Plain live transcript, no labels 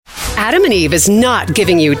Adam and Eve is not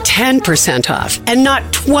giving you 10% off and not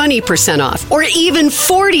 20% off or even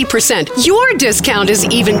 40%. Your discount is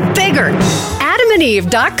even bigger.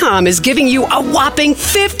 AdamandEve.com is giving you a whopping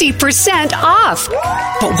 50% off.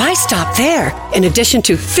 But why stop there? In addition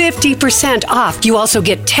to 50% off, you also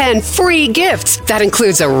get 10 free gifts. That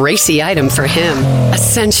includes a racy item for him, a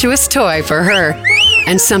sensuous toy for her,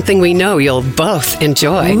 and something we know you'll both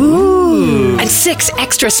enjoy. Ooh. And 6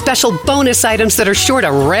 extra special bonus items that are sure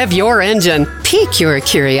to rev your engine, pique your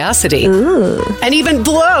curiosity, and even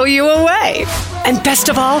blow you away. And best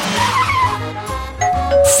of all,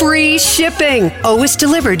 free shipping. Always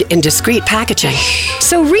delivered in discreet packaging.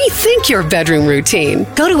 So rethink your bedroom routine.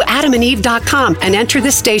 Go to adamandeve.com and enter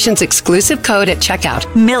the station's exclusive code at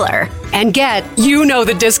checkout, Miller, and get, you know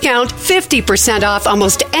the discount, 50% off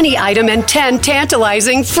almost any item and 10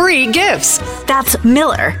 tantalizing free gifts. That's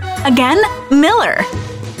Miller. Again, Miller.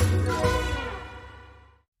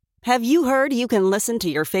 Have you heard you can listen to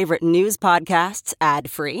your favorite news podcasts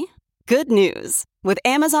ad-free? Good news. With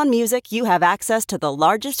Amazon Music, you have access to the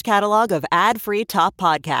largest catalog of ad-free top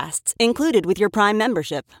podcasts included with your Prime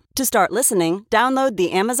membership. To start listening, download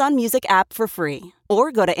the Amazon Music app for free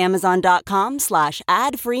or go to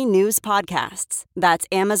amazon.com/ad-free news podcasts. That's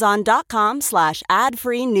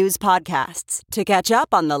amazon.com/ad-free news podcasts to catch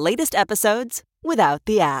up on the latest episodes without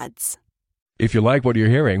the ads. If you like what you're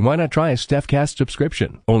hearing, why not try a StephCast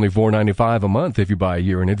subscription? Only $4.95 a month if you buy a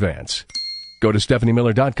year in advance. Go to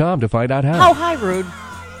StephanieMiller.com to find out how. Oh, hi, Rude.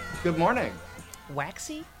 Good morning.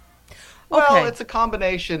 Waxy? Well, Okay. it's a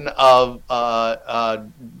combination of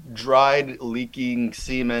dried, leaking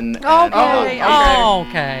semen. Okay.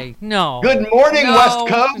 Okay. No. Good morning, No. West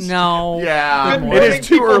Coast. No. Yeah. Good morning, It is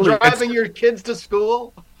too people early. driving your kids to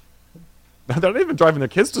school. They're not even driving their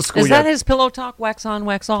kids to school Is yet. that his pillow talk? Wax on,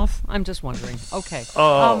 wax off? I'm just wondering. Okay.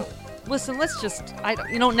 Listen, let's just.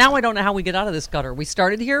 Now I don't know how we get out of this gutter. We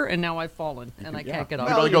started here, and now I've fallen, and I can't get out.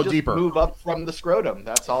 Well, gotta you go just deeper. move up from the scrotum.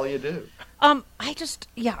 That's all you do. I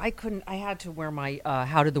couldn't. I had to wear my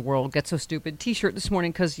 "How Did the World Get So Stupid" T-shirt this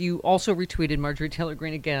morning because you also retweeted Marjorie Taylor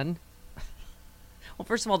Greene again. Well,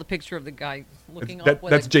 first of all, the picture of the guy looking up with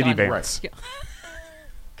That's a J.D. gun. Vance. Yeah.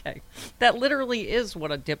 Okay, that literally is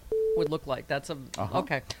what a dip would look like. That's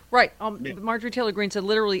okay, right? Marjorie Taylor Greene said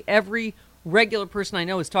literally every regular person I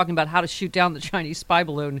know is talking about how to shoot down the Chinese spy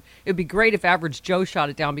balloon. It'd be great if average Joe shot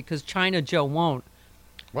it down because China Joe won't.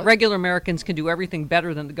 What? Regular Americans can do everything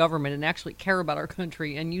better than the government and actually care about our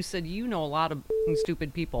country. And you said you know a lot of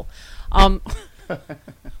stupid people.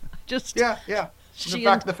 Just Yeah.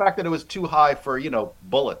 The fact that it was too high for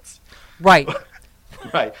bullets. Right.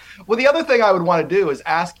 Right. Well, the other thing I would want to do is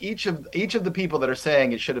ask each of the people that are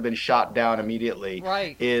saying it should have been shot down immediately.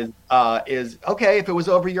 Right. Is okay if it was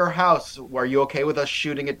over your house? Were you okay with us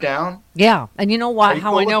shooting it down? Yeah, and you know why? How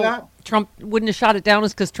cool I with know that? Trump wouldn't have shot it down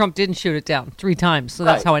is because Trump didn't shoot it down 3 times. So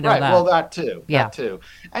that's how I know that. Well, that too. Yeah. That too.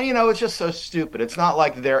 And it's just so stupid. It's not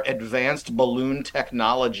like their advanced balloon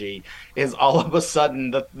technology is all of a sudden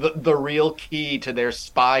the real key to their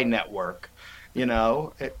spy network.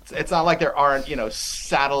 It's not like there aren't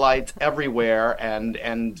satellites everywhere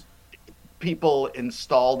and people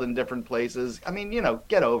installed in different places. I mean,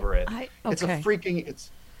 get over it. It's a freaking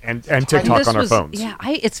and TikTok on our phones. Yeah,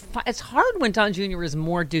 it's hard when Don Jr. is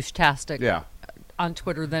more douche-tastic on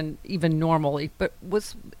Twitter than even normally. But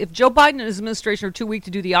if Joe Biden and his administration are too weak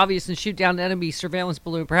to do the obvious and shoot down an enemy surveillance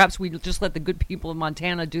balloon, perhaps we just let the good people of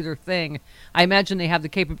Montana do their thing. I imagine they have the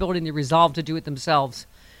capability and the resolve to do it themselves.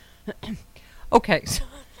 Okay.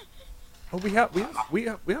 Oh, we have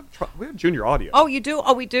junior audio. Oh, you do?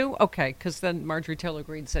 Oh, we do? Okay, because then Marjorie Taylor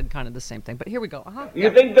Greene said kind of the same thing. But here we go.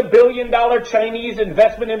 You think the $1 billion Chinese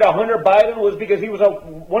investment into Hunter Biden was because he was a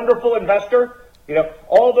wonderful investor?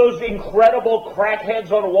 All those incredible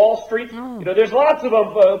crackheads on Wall Street. There's lots of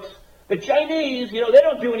them, folks. The Chinese, they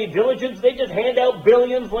don't do any diligence. They just hand out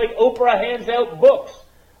billions like Oprah hands out books.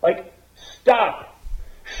 Like, stop.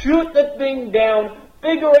 Shoot the thing down.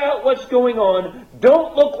 Figure out what's going on.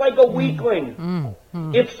 Don't look like a weakling.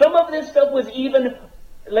 If some of this stuff was even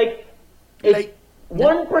if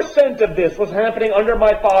 1% of this was happening under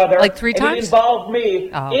my father, like 3 times, and it involved me,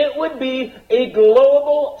 it would be a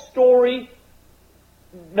global story,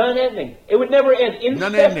 non-ending. It would never end.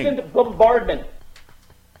 Incessant bombardment.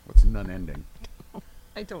 What's non-ending?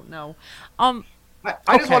 I don't know. I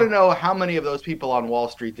just want to know how many of those people on Wall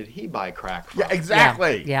Street did he buy crack from? Yeah,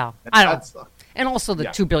 exactly. Yeah. I don't. And also the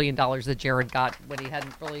 $2 billion that Jared got when he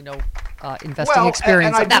hadn't really no investing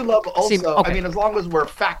experience. And I do love also, okay. I mean, as long as we're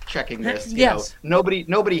fact-checking this, yes.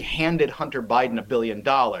 Nobody handed Hunter Biden $1 billion.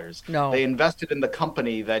 No. They invested in the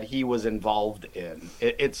company that he was involved in.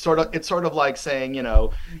 It's sort of like saying,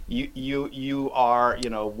 you are,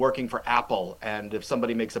 working for Apple, and if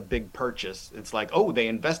somebody makes a big purchase, it's like, oh, they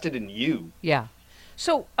invested in you. Yeah.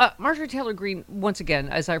 So Marjorie Taylor Greene, once again,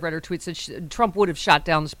 as I read her tweet, said Trump would have shot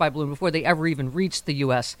down the spy balloon before they ever even reached the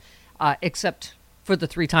U.S., except for the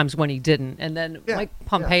 3 times when he didn't. And then Mike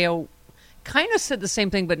Pompeo kind of said the same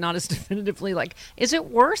thing, but not as definitively. Like, is it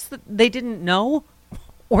worse that they didn't know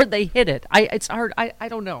or they hid it? It's hard. I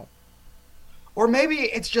don't know. Or maybe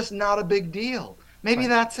it's just not a big deal. Maybe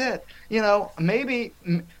that's it. Maybe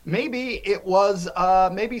it was,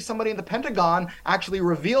 maybe somebody in the Pentagon actually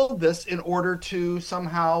revealed this in order to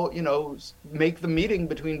somehow, make the meeting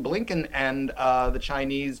between Blinken and the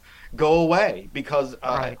Chinese go away. Because,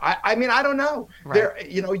 I mean, I don't know. Right.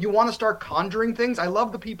 You want to start conjuring things. I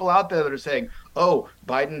love the people out there that are saying, oh,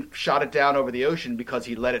 Biden shot it down over the ocean because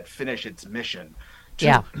he let it finish its mission.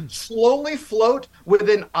 To slowly float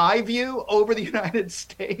within eye view over the United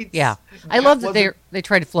States. Yeah. I love that they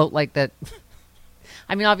try to float like that.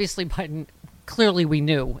 I mean, obviously, Biden, clearly we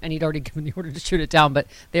knew, and he'd already given the order to shoot it down, but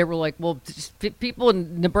they were like, well, people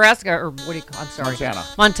in Nebraska, or what do you call it? I'm sorry.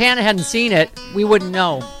 Montana hadn't seen it. We wouldn't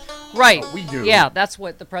know. Right. We do. Yeah, that's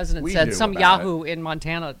what the president said. Some Yahoo in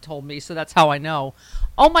Montana told me, so that's how I know.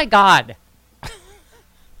 Oh, my God.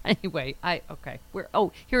 Anyway,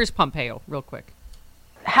 here's Pompeo, real quick.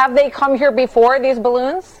 Have they come here before, these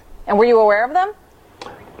balloons? And were you aware of them?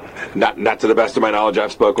 Not to the best of my knowledge.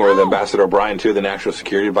 I've spoken with Ambassador O'Brien, too, the National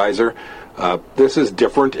Security Advisor. This is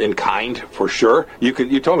different in kind, for sure.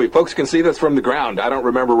 You told me folks can see this from the ground. I don't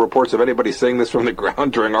remember reports of anybody seeing this from the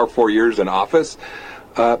ground during our 4 years in office.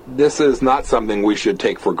 This is not something we should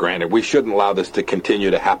take for granted. We shouldn't allow this to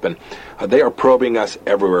continue to happen. They are probing us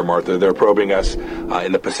everywhere, Martha. They're probing us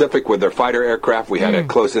in the Pacific with their fighter aircraft. We had a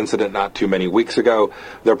close incident not too many weeks ago.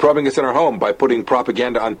 They're probing us in our home by putting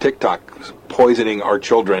propaganda on TikTok, poisoning our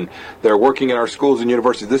children. They're working in our schools and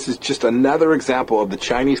universities. This is just another example of the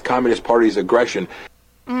Chinese Communist Party's aggression.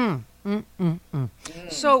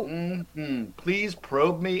 So, please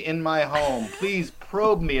probe me in my home. Please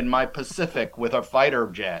probe me in my Pacific with a fighter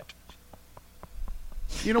jet.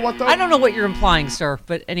 You know what, though? I don't know what you're implying, sir,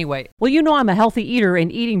 but anyway. Well, you know I'm a healthy eater,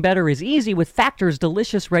 and eating better is easy with Factor's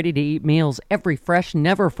delicious, ready-to-eat meals. Every fresh,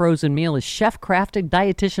 never-frozen meal is chef-crafted,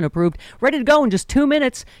 dietitian-approved, ready to go in just 2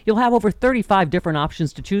 minutes. You'll have over 35 different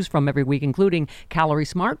options to choose from every week, including Calorie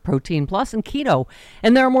Smart, Protein Plus, and Keto.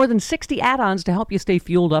 And there are more than 60 add-ons to help you stay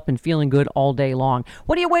fueled up and feeling good all day long.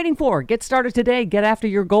 What are you waiting for? Get started today. Get after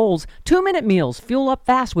your goals. 2-minute meals. Fuel up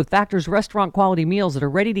fast with Factor's restaurant-quality meals that are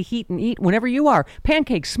ready to heat and eat whenever you are.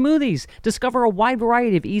 Pancakes, smoothies. Discover a wide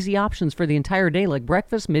variety of easy options for the entire day, like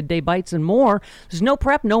breakfast, midday bites, and more. There's no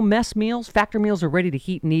prep, no mess meals. Factor meals are ready to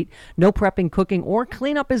heat and eat. No prepping, cooking, or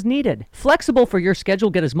cleanup is needed. Flexible for your schedule.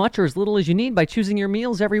 Get as much or as little as you need by choosing your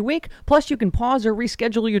meals every week. Plus, you can pause or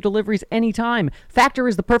reschedule your deliveries anytime. Factor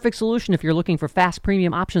is the perfect solution if you're looking for fast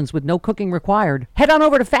premium options with no cooking required. Head on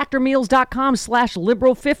over to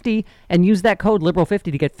factormeals.com/liberal50 and use that code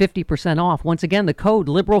liberal50 to get 50% off. Once again, the code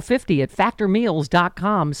liberal50 at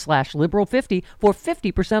factormeals.com/liberal50 for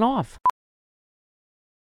 50% off.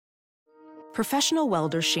 Professional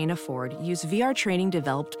welder Shayna Ford used VR training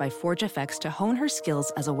developed by ForgeFX to hone her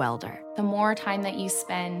skills as a welder. The more time that you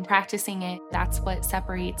spend practicing it, that's what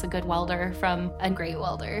separates a good welder from a great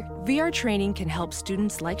welder. VR training can help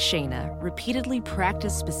students like Shayna repeatedly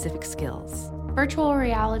practice specific skills. Virtual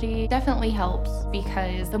reality definitely helps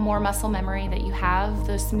because the more muscle memory that you have,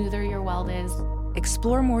 the smoother your weld is.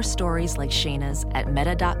 Explore more stories like Shayna's at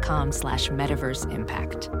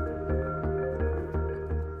meta.com/metaverseimpact.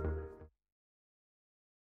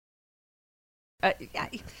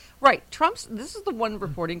 Right. This is the one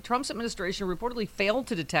reporting. Trump's administration reportedly failed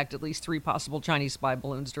to detect at least 3 possible Chinese spy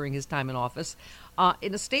balloons during his time in office.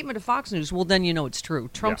 In a statement to Fox News, well, then you know it's true.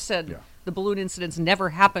 Trump said the balloon incidents never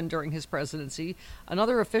happened during his presidency.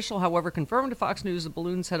 Another official, however, confirmed to Fox News the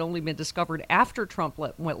balloons had only been discovered after Trump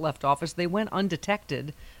left office. They went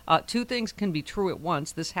undetected. 2 things can be true at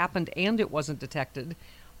once. This happened and it wasn't detected.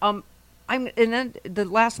 And then the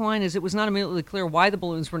last line is, it was not immediately clear why the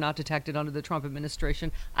balloons were not detected under the Trump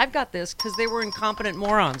administration. I've got this because they were incompetent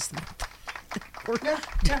morons.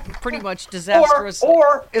 Pretty much disastrous.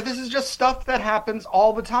 Or if this is just stuff that happens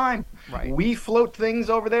all the time. Right. We float things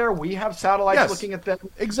over there. We have satellites looking at them.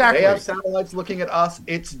 Exactly. They have satellites looking at us.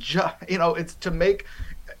 It's just, it's to make.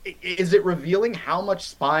 Is it revealing how much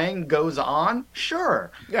spying goes on? Sure.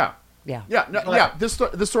 Yeah. Yeah. This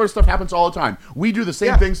sort of stuff happens all the time. We do the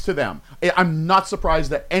same things to them. I'm not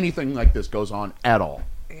surprised that anything like this goes on at all.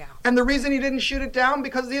 Yeah. And the reason he didn't shoot it down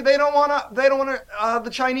because they don't want the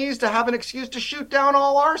Chinese to have an excuse to shoot down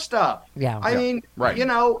all our stuff. Yeah. I mean,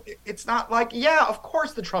 it's not like, of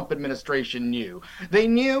course the Trump administration knew. They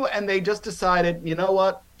knew, and they just decided, you know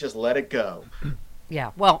what, just let it go.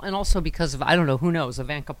 Yeah, well, and also because of, I don't know, who knows,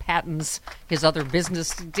 Ivanka Patton's, his other business.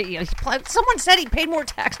 Someone said he paid more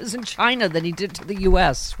taxes in China than he did to the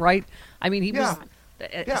U.S., right? I mean, he was...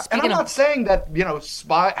 Yeah, and I'm not saying that,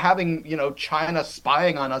 having, China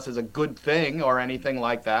spying on us is a good thing or anything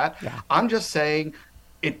like that. Yeah. I'm just saying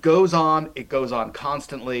it goes on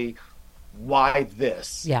constantly. Why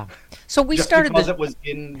this? Yeah. So we just started because it was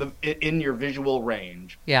in your visual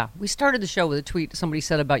range. Yeah, we started the show with a tweet somebody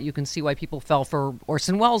said about you can see why people fell for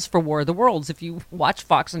Orson Welles for War of the Worlds if you watch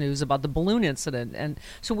Fox News about the balloon incident. And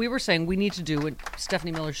so we were saying we need to do a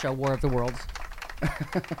Stephanie Miller show, War of the Worlds.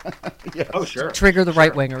 Yes. Oh, sure. Trigger the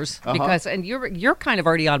right wingers because, and you're kind of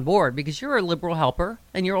already on board because you're a liberal helper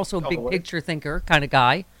and you're also a big picture thinker kind of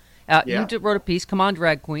guy. You wrote a piece, "Come on,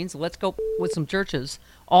 drag queens, let's go with some churches.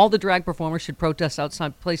 All the drag performers should protest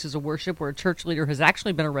outside places of worship where a church leader has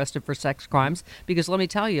actually been arrested for sex crimes. Because let me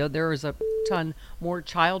tell you, there is a ton more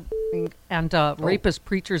child and rapist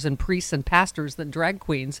preachers and priests and pastors than drag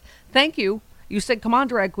queens. Thank you. You said, come on,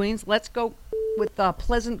 drag queens, let's go with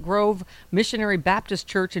Pleasant Grove Missionary Baptist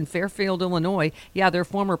Church in Fairfield, Illinois. Yeah, their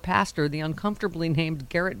former pastor, the uncomfortably named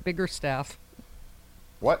Garrett Biggerstaff."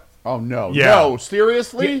 What? Oh, no. Yeah. No,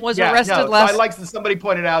 seriously? Was arrested last... I like that somebody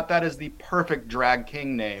pointed out that is the perfect drag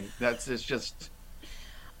king name. It's just...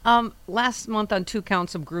 Last month on 2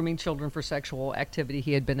 counts of grooming children for sexual activity.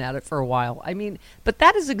 He had been at it for a while. I mean, but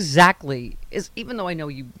that is exactly, even though I know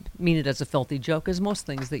you mean it as a filthy joke, as most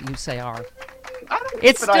things that you say are.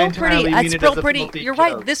 It's still pretty. You're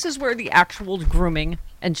right. This is where the actual grooming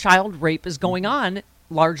and child rape is going on.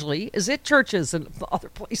 Largely, is it churches and other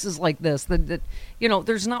places like this that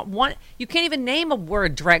there's not one. You can't even name where a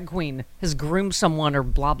drag queen has groomed someone or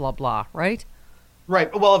blah blah blah, right?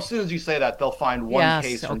 Right. Well, as soon as you say that, they'll find one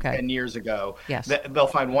case from 10 years ago. Yes. They'll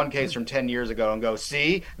find one case from 10 years ago and go,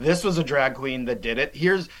 see, this was a drag queen that did it.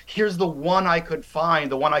 Here's the one I could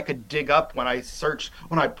find, the one I could dig up when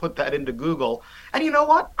I put that into Google. And you know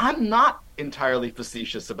what? I'm not entirely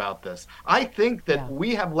facetious about this. I think that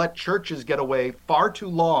we have let churches get away far too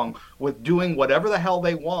long with doing whatever the hell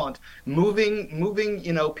they want, moving,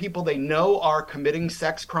 people they know are committing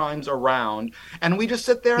sex crimes around, and we just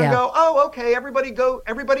sit there and go, "Oh, okay, everybody go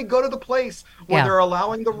to the place where they're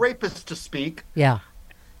allowing the rapist to speak." Yeah.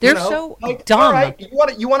 They're so dumb. All right,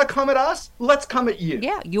 you want to come at us? Let's come at you.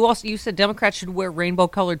 Yeah, you said Democrats should wear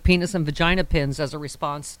rainbow-colored penis and vagina pins as a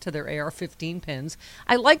response to their AR-15 pins.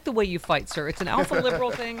 I like the way you fight, sir. It's an alpha liberal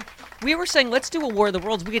thing. We were saying, let's do a War of the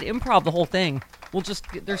Worlds. We could improv the whole thing.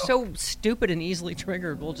 They're so stupid and easily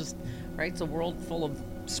triggered. It's a world full of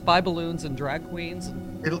spy balloons and drag queens.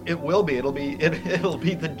 It will be. It'll be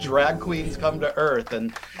the drag queens come to Earth,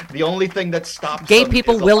 and the only thing that stops gay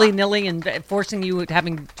people willy-nilly and forcing you to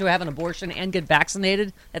have an abortion and get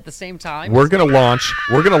vaccinated at the same time. We're gonna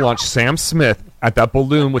launch Sam Smith at that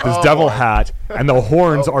balloon with his devil hat, and the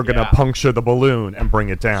horns are gonna puncture the balloon and bring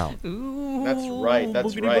it down. Ooh, that's right.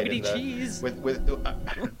 That's boogity, right. Boogity cheese. With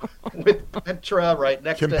Petra right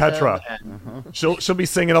next Kim to Petra. him. She'll be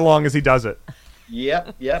singing along as he does it.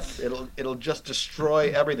 Yep. It'll just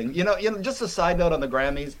destroy everything. Just a side note on the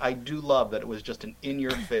Grammys, I do love that it was just an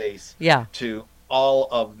in-your-face to all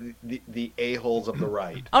of the a-holes of the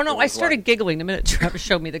right. Oh, no, I started giggling the minute Travis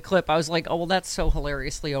showed me the clip. I was like, oh, well, that's so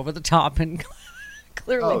hilariously over the top and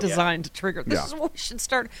clearly designed to trigger. This is what we should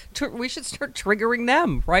start. We should start triggering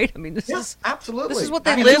them, right? I mean, this is absolutely. This is what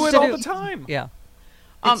they live to do all the time. Yeah.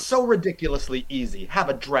 It's so ridiculously easy. Have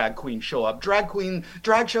a drag queen show up. Drag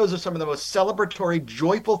shows are some of the most celebratory,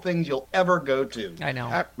 joyful things you'll ever go to. I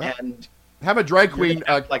know. And have a drag queen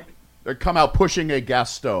come out pushing a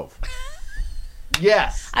gas stove.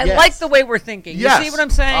 Yes. I like the way we're thinking. Yes. You see what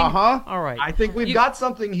I'm saying? Uh-huh. All right. I think we've got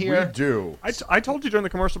something here. We do. I told you during the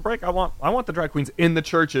commercial break, I want the drag queens in the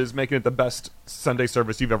churches making it the best Sunday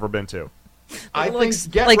service you've ever been to. I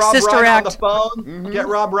think get Rob Reiner on the phone. Get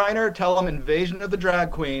Rob Reiner. Tell him Invasion of the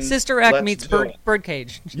Drag Queens. Sister Act meets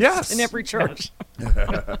Birdcage. Yes. In every church.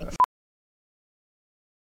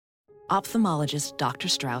 Ophthalmologist Dr.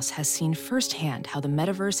 Strauss has seen firsthand how the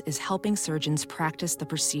metaverse is helping surgeons practice the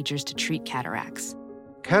procedures to treat cataracts.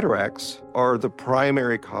 Cataracts are the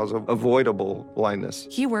primary cause of avoidable blindness.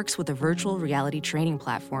 He works with a virtual reality training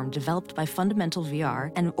platform developed by Fundamental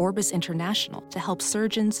VR and Orbis International to help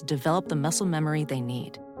surgeons develop the muscle memory they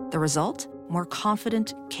need. The result? more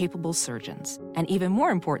confident, capable surgeons. And even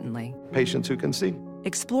more importantly, Patients who can see.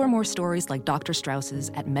 explore more stories like Dr.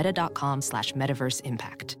 Strauss's at meta.com/metaverse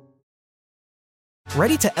impact.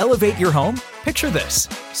 Ready to elevate your home? Picture this: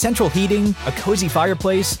 central heating, a cozy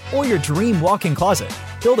fireplace, or your dream walk-in closet.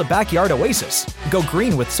 Build a backyard oasis, go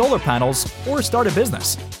green with solar panels, or start a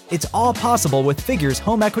business. It's all possible with Figure's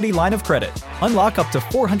home equity line of credit. Unlock up to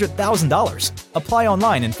 $400,000. Apply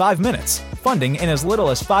online in 5 minutes. Funding in as little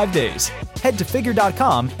as 5 days. Head to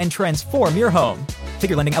Figure.com and transform your home.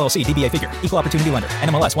 Figure Lending LLC, DBA Figure, Equal Opportunity Lender,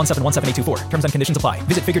 NMLS 1717824. Terms and conditions apply.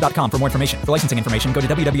 Visit Figure.com for more information. For licensing information, go to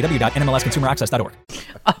www.nmlsconsumeraccess.org.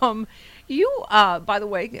 By the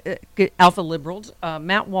way, Alpha Liberals,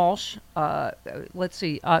 Matt Walsh,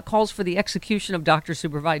 calls for the execution of doctors who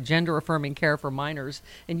provide gender-affirming care for minors.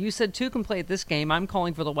 And you said two can play at this game. I'm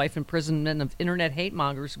calling for the life imprisonment of internet hate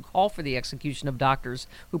mongers who call for the execution of doctors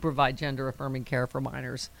who provide gender-affirming care for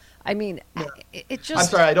minors. I mean, it just. I'm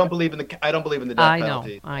sorry, I don't believe in the death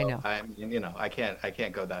penalty. I know. I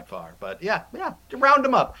can't go that far. But yeah, round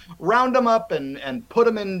them up, and put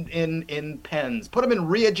them in pens, put them in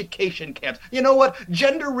re-education camps. You know what?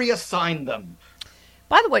 Gender reassign them.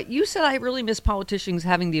 By the way, you said I really miss politicians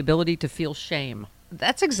having the ability to feel shame.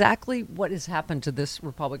 That's exactly what has happened to this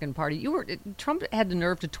Republican Party. Trump had the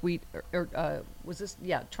nerve to tweet, Trump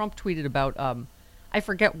tweeted about. I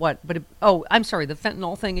forget what, but I'm sorry, the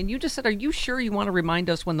fentanyl thing. And you just said, are you sure you want to remind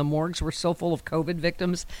us when the morgues were so full of COVID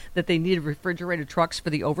victims that they needed refrigerated trucks for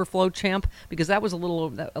the overflow champ? Because that was a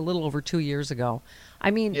little over 2 years ago. I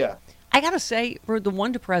mean, yeah. I got to say, the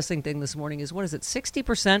one depressing thing this morning is,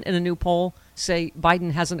 60% in a new poll say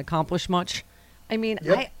Biden hasn't accomplished much. I mean,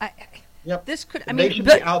 this could, they should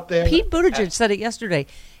be out there. Pete Buttigieg said it yesterday.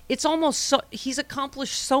 It's almost so, he's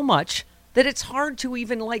accomplished so much that it's hard to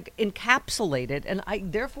even encapsulate it, and I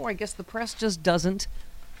guess the press just doesn't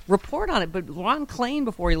report on it. But Ron Klain,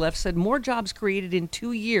 before he left, said more jobs created in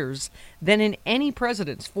 2 years than in any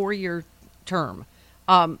president's 4-year term.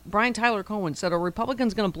 Brian Tyler Cohen said, are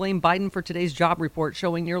Republicans going to blame Biden for today's job report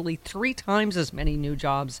showing nearly 3 times as many new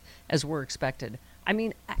jobs as were expected? I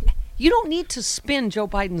mean, you don't need to spin Joe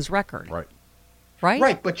Biden's record.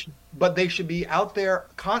 Right, but they should be out there.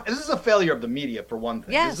 This is a failure of the media, for one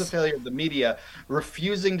thing. Yes. This is a failure of the media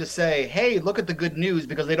refusing to say, "Hey, look at the good news,"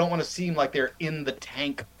 because they don't want to seem like they're in the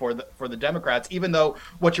tank for the Democrats, even though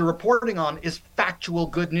what you're reporting on is factual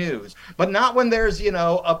good news. But not when there's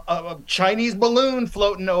a Chinese balloon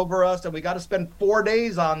floating over us, and we got to spend 4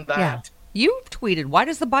 days on that. Yeah. You tweeted, why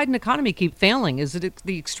does the Biden economy keep failing? Is it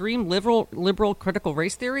the extreme liberal critical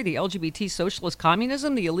race theory, the LGBT socialist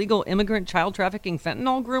communism, the illegal immigrant child trafficking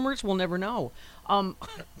fentanyl groomers? We'll never know.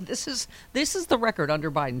 This is the record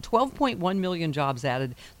under Biden. 12.1 million jobs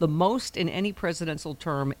added, the most in any presidential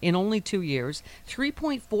term in only 2 years.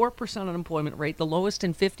 3.4% unemployment rate, the lowest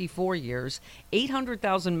in 54 years.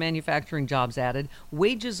 800,000 manufacturing jobs added.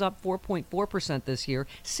 Wages up 4.4% this year.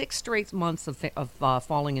 6 straight months of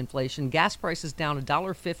falling inflation. Gas prices down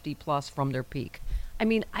 $1.50 plus from their peak. I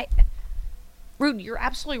mean, Rude, you're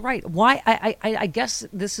absolutely right. Why? I guess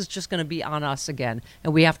this is just going to be on us again,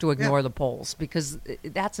 and we have to ignore the polls because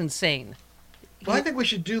that's insane. Well, I think we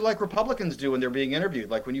should do like Republicans do when they're being interviewed.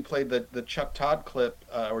 Like when you played the Chuck Todd clip,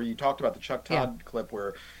 or you talked about the Chuck Todd clip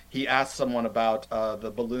where he asked someone about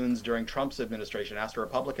the balloons during Trump's administration, asked a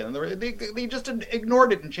Republican, and they just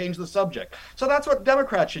ignored it and changed the subject. So that's what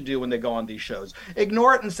Democrats should do when they go on these shows.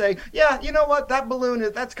 Ignore it and say, yeah, you know what, that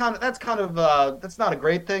balloon, that's not a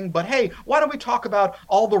great thing, but hey, why don't we talk about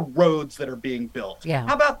all the roads that are being built? Yeah.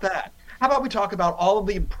 How about that? How about we talk about all of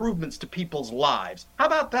the improvements to people's lives? How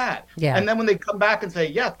about that? Yeah. And then when they come back and say,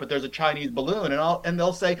 yes, but there's a Chinese balloon, and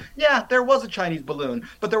they'll say, yeah, there was a Chinese balloon,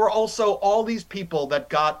 but there were also all these people that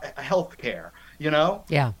got health care,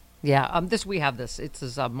 Yeah. We have this.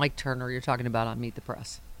 It's Mike Turner you're talking about on Meet the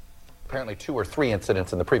Press. Apparently 2 or 3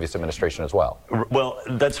 incidents in the previous administration as well. Well,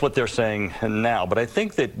 that's what they're saying now. But I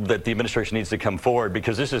think that the administration needs to come forward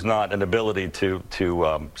because this is not an ability to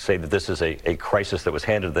say that this is a crisis that was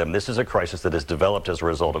handed to them. This is a crisis that has developed as a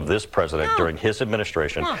result of this president during his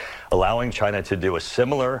administration, allowing China to do a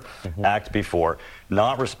similar act before,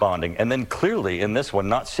 not responding, and then clearly in this one,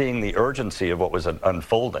 not seeing the urgency of what was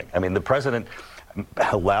unfolding. I mean, the president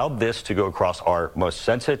allowed this to go across our most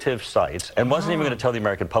sensitive sites and wasn't even going to tell the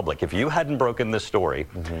American public. If you hadn't broken this story,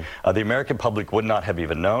 the American public would not have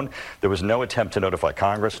even known. There was no attempt to notify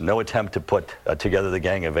Congress, no attempt to put together the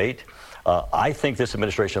Gang of 8. I think this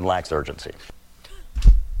administration lacks urgency.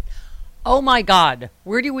 Oh my God,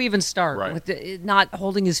 where do we even start with not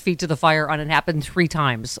holding his feet to the fire on it happened 3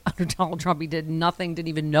 times under Donald Trump? He did nothing, didn't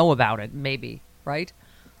even know about it, maybe, right?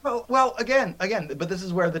 Well, again, but this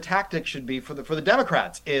is where the tactic should be for the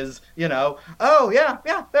Democrats is, oh yeah,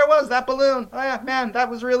 there was that balloon. Oh yeah, man, that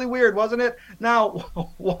was really weird, wasn't it? Now,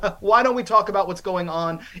 why don't we talk about what's going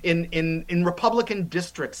on in Republican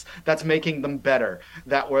districts that's making them better,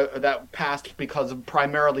 that passed because of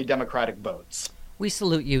primarily Democratic votes? We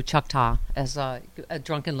salute you, Chuck Ta, as a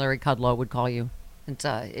drunken Larry Kudlow would call you, and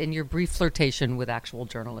in your brief flirtation with actual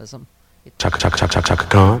journalism. Chuck Khan. Chuck Todd. Chuck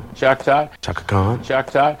Khan. Chuck Todd. Chuck Khan. Chuck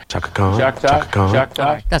Todd. Chuck Todd.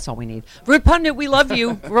 Right, that's all we need. Rude Pundit, we love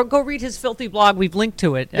you. Go read his filthy blog. We've linked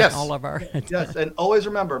to it. Yes. At all of our. Yes, and always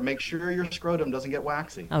remember, make sure your scrotum doesn't get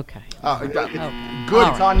waxy. Okay. Good.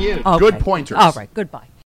 Right. It's on you. Okay. Good pointers. All right. Goodbye.